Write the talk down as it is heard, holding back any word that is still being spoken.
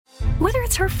Whether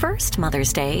it's her first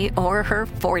Mother's Day or her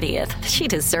 40th, she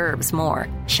deserves more.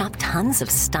 Shop tons of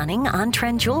stunning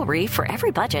on-trend jewelry for every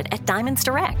budget at Diamonds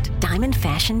Direct. Diamond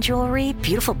fashion jewelry,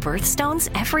 beautiful birthstones,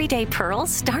 everyday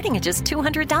pearls starting at just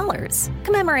 $200.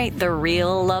 Commemorate the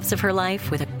real loves of her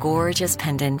life with a gorgeous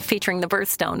pendant featuring the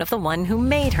birthstone of the one who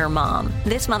made her mom.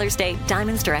 This Mother's Day,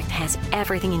 Diamonds Direct has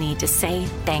everything you need to say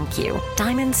thank you.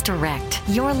 Diamonds Direct.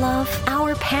 Your love,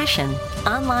 our passion.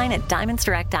 Online at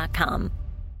diamondsdirect.com.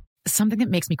 Something that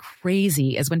makes me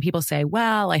crazy is when people say,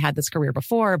 well, I had this career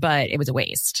before, but it was a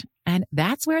waste. And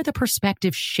that's where the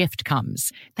perspective shift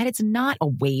comes, that it's not a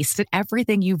waste, that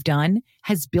everything you've done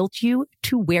has built you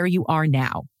to where you are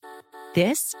now.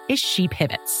 This is She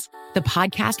Pivots, the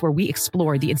podcast where we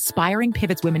explore the inspiring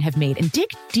pivots women have made and dig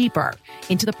deeper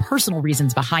into the personal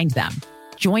reasons behind them.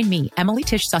 Join me, Emily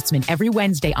Tish Sussman, every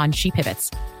Wednesday on She Pivots.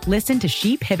 Listen to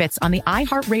She Pivots on the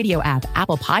iHeartRadio app,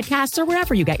 Apple Podcasts, or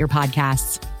wherever you get your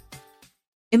podcasts.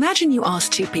 Imagine you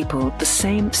ask two people the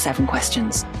same 7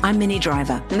 questions. I'm Minnie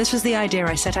Driver, and this was the idea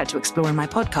I set out to explore in my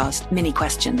podcast, Minnie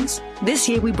Questions. This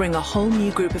year, we bring a whole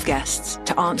new group of guests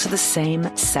to answer the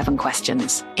same 7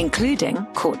 questions, including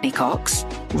Courtney Cox,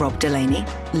 Rob Delaney,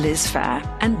 Liz Phair,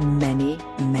 and many,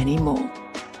 many more.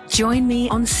 Join me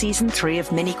on Season 3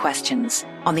 of Minnie Questions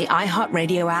on the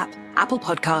iHeartRadio app, Apple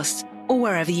Podcasts, or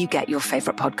wherever you get your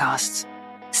favorite podcasts.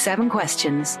 7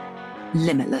 questions,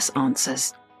 limitless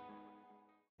answers.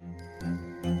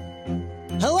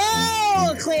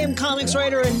 Hello, acclaimed comics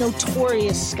writer and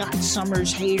notorious Scott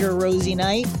Summers hater, Rosie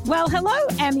Knight. Well, hello,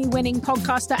 Emmy-winning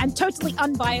podcaster and totally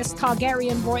unbiased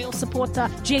Targaryen royal supporter,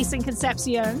 Jason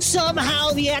Concepcion.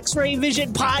 Somehow the X-Ray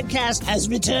Vision podcast has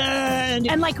returned.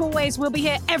 And like always, we'll be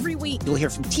here every week. You'll hear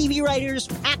from TV writers,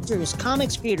 actors,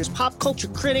 comics creators, pop culture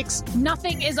critics.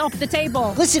 Nothing is off the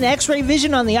table. Listen to X-Ray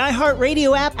Vision on the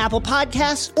iHeartRadio app, Apple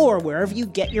Podcasts, or wherever you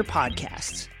get your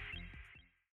podcasts.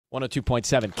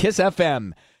 102.7 KISS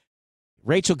FM.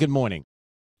 Rachel, good morning.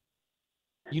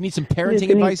 You need some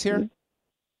parenting advice here?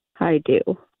 I do.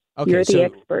 Okay, You're the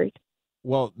expert.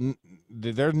 Well,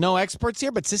 there are no experts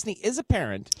here, but Sisney is a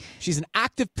parent. She's an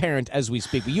active parent as we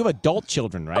speak. But you have adult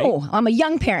children, right? Oh, I'm a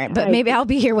young parent, but maybe I'll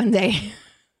be here one day.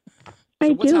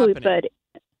 I do, but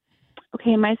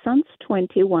okay, my son's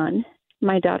 21.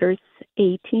 My daughter's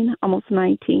 18, almost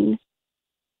 19.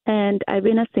 And I've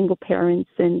been a single parent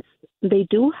since. They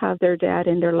do have their dad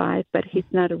in their life, but he's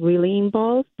not really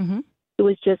involved. Mm-hmm. It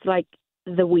was just like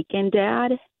the weekend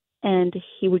dad, and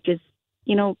he would just,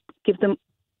 give them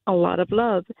a lot of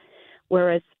love.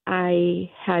 Whereas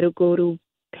I had to go to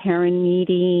parent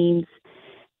meetings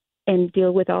and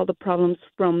deal with all the problems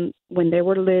from when they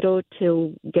were little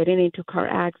to getting into car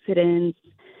accidents,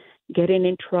 getting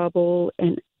in trouble,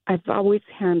 and I've always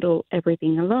handled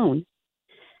everything alone.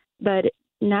 But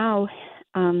now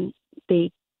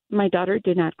my daughter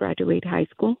did not graduate high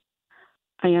school.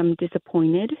 I am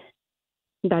disappointed.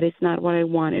 That is not what I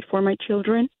wanted for my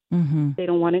children. Mm-hmm. They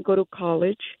don't want to go to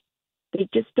college. They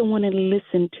just don't want to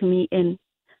listen to me. And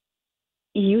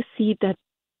you see that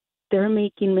they're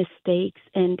making mistakes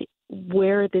and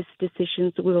where these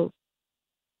decisions will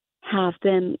have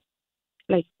them,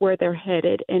 like where they're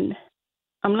headed. And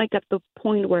I'm like at the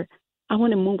point where I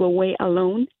want to move away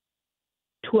alone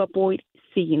to avoid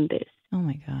seeing this. Oh,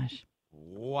 my gosh.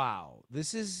 Wow.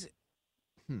 This is,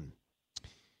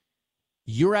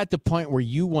 You're at the point where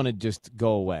you want to just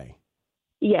go away.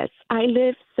 Yes. I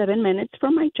live 7 minutes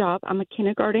from my job. I'm a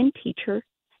kindergarten teacher,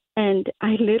 and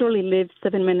I literally live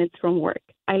 7 minutes from work.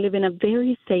 I live in a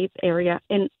very safe area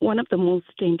in one of the most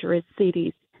dangerous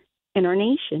cities in our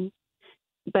nation.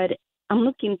 But I'm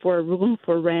looking for a room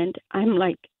for rent. I'm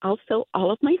like, I'll sell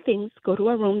all of my things, go to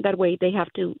a room. That way they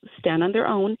have to stand on their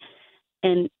own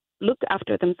and look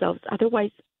after themselves.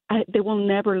 Otherwise, they will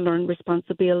never learn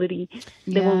responsibility.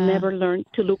 They will never learn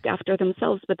to look after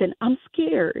themselves. But then I'm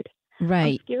scared.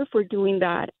 Right. I'm scared for doing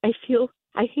that. I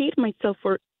hate myself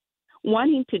for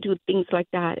wanting to do things like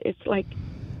that. It's like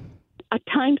at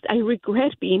times I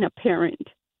regret being a parent,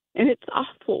 and it's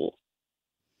awful.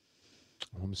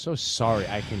 I'm so sorry.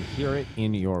 I can hear it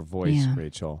in your voice,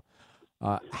 Rachel.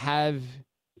 Have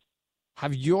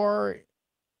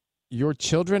your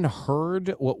children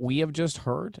heard what we have just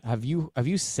heard? Have you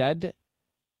said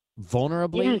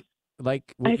vulnerably,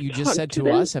 like what I've you just said to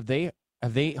them. us? Have they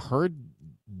heard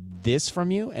this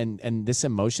from you and this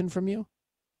emotion from you?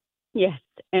 Yes,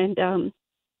 and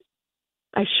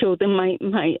I showed them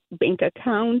my bank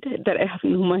account that I have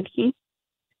no money,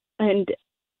 and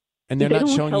they're they not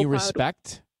don't showing you help out.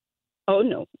 respect? Oh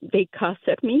no, they cuss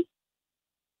at me.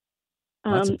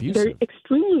 That's abusive. They're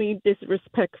extremely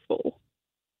disrespectful.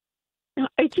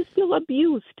 I just feel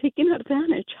abused, taken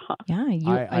advantage of.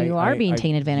 Yeah, you are being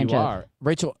taken advantage of.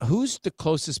 Rachel, who's the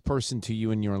closest person to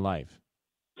you in your life?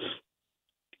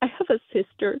 I have a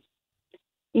sister.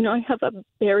 I have a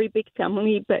very big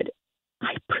family, but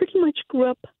I pretty much grew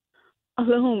up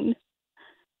alone.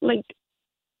 Like,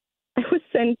 I was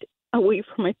sent away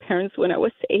from my parents when I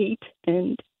was 8,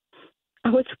 and I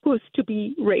was supposed to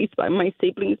be raised by my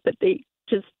siblings, but they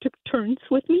just took turns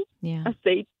with me as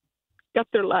they got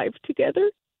their lives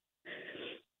together.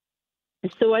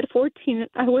 And so at 14,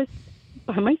 I was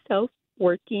by myself,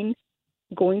 working,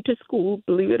 going to school,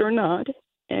 believe it or not,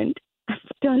 and I've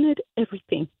done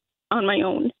everything on my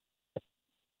own.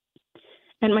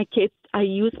 And my kids, I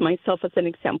use myself as an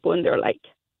example, and they're like,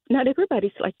 not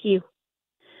everybody's like you.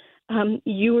 I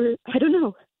don't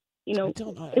know.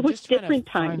 It was different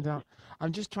times.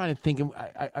 I'm just trying to think.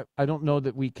 I don't know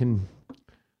that we can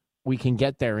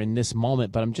get there in this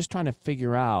moment, but I'm just trying to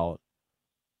figure out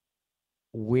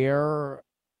where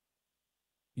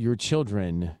your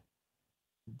children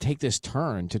take this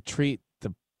turn to treat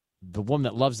the woman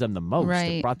that loves them the most,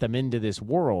 that brought them into this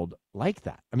world like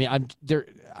that. I mean, I'm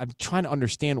trying to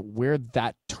understand where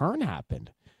that turn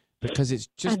happened, because it's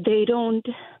just they don't.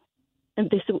 And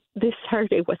this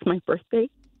Saturday was my birthday.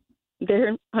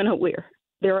 They're unaware.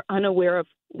 They're unaware of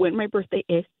when my birthday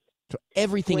is. So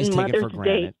everything is taken for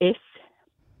granted. Day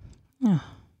is.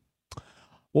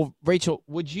 Well, Rachel,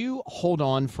 would you hold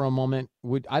on for a moment?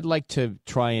 I'd like to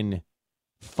try and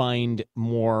find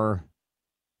more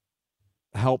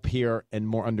help here and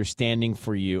more understanding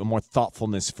for you and more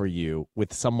thoughtfulness for you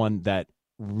with someone that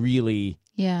really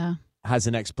has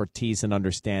an expertise in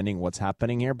understanding what's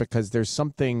happening here, because there's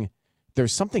something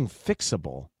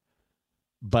fixable,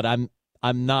 but I'm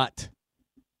not.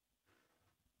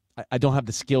 I don't have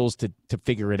the skills to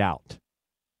figure it out,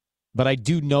 but I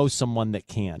do know someone that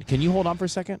can. Can you hold on for a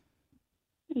second?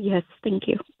 Yes, thank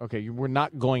you. Okay, we're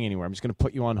not going anywhere. I'm just going to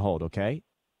put you on hold, okay?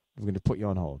 I'm going to put you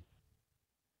on hold.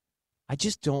 I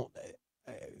just don't.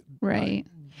 Right.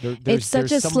 It's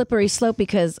such a slippery slope,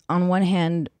 because on one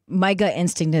hand, my gut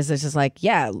instinct is just like,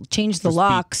 change the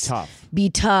locks, be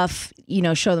tough,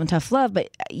 show them tough love. But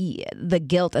the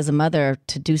guilt as a mother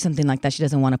to do something like that, she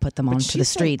doesn't want to put them onto the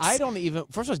streets. I don't even,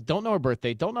 first of all, don't know her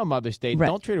birthday, don't know Mother's Day,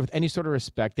 don't treat her with any sort of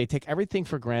respect. They take everything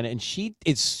for granted. And she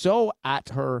is so at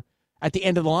the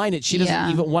end of the line that she doesn't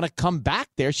even want to come back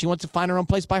there. She wants to find her own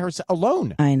place by herself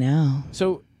alone. I know.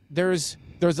 So there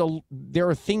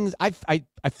are things, I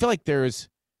feel like there's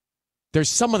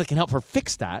someone that can help her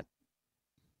fix that,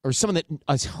 or someone that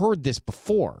has heard this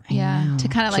before. Yeah, to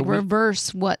kind of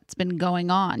reverse what's been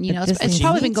going on. It's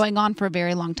probably been going on for a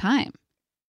very long time.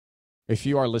 If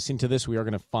you are listening to this, we are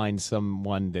going to find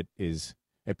someone that is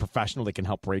a professional that can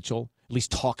help Rachel at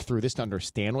least talk through this to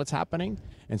understand what's happening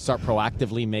and start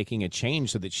proactively making a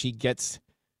change so that she gets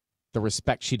the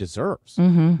respect she deserves.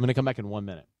 I'm going to come back in 1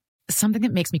 minute. Something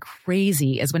that makes me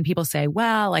crazy is when people say,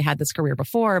 well, I had this career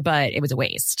before, but it was a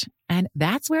waste. And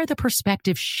that's where the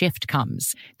perspective shift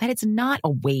comes, that it's not a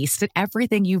waste, that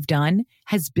everything you've done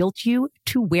has built you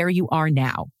to where you are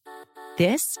now.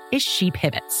 This is She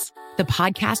Pivots, the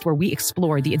podcast where we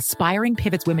explore the inspiring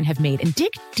pivots women have made and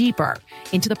dig deeper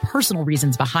into the personal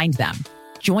reasons behind them.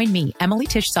 Join me, Emily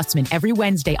Tish Sussman, every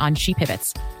Wednesday on She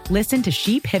Pivots. Listen to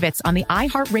She Pivots on the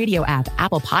iHeartRadio app,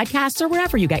 Apple Podcasts, or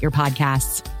wherever you get your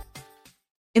podcasts.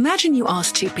 Imagine you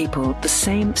ask two people the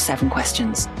same 7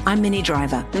 questions. I'm Minnie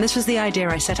Driver, and this was the idea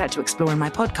I set out to explore in my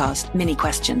podcast, Mini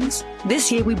Questions.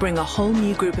 This year, we bring a whole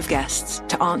new group of guests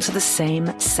to answer the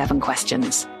same 7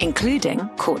 questions, including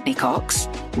Courtney Cox,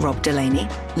 Rob Delaney,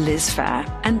 Liz Phair,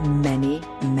 and many,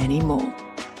 many more.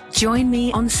 Join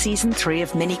me on Season 3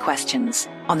 of Mini Questions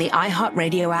on the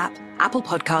iHeartRadio app, Apple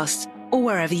Podcasts, or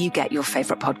wherever you get your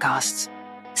favorite podcasts.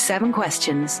 7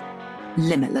 questions,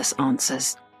 limitless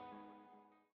answers.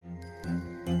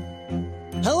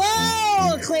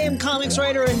 Hello, acclaimed comics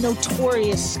writer and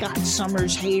notorious Scott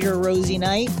Summers hater, Rosie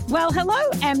Knight. Well, hello,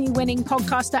 Emmy-winning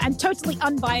podcaster and totally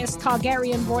unbiased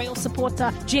Targaryen royal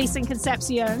supporter, Jason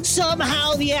Concepcion.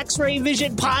 Somehow the X-Ray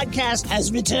Vision podcast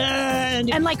has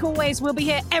returned. And like always, we'll be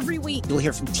here every week. You'll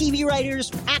hear from TV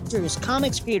writers, actors,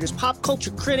 comics creators, pop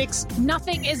culture critics.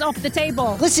 Nothing is off the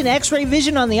table. Listen to X-Ray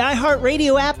Vision on the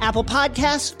iHeartRadio app, Apple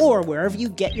Podcasts, or wherever you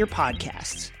get your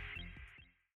podcasts.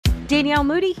 Danielle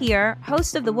Moody here,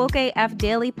 host of the Woke AF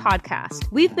Daily podcast.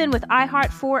 We've been with iHeart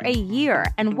for a year,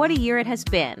 and what a year it has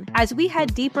been. As we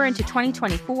head deeper into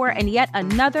 2024 and yet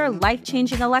another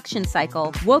life-changing election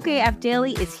cycle, Woke AF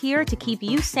Daily is here to keep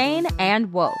you sane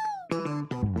and woke.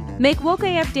 Make Woke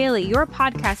AF Daily your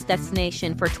podcast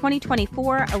destination for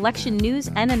 2024 election news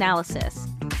and analysis.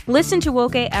 Listen to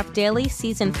Woke AF Daily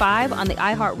Season 5 on the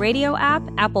iHeartRadio app,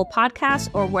 Apple Podcasts,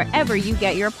 or wherever you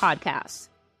get your podcasts.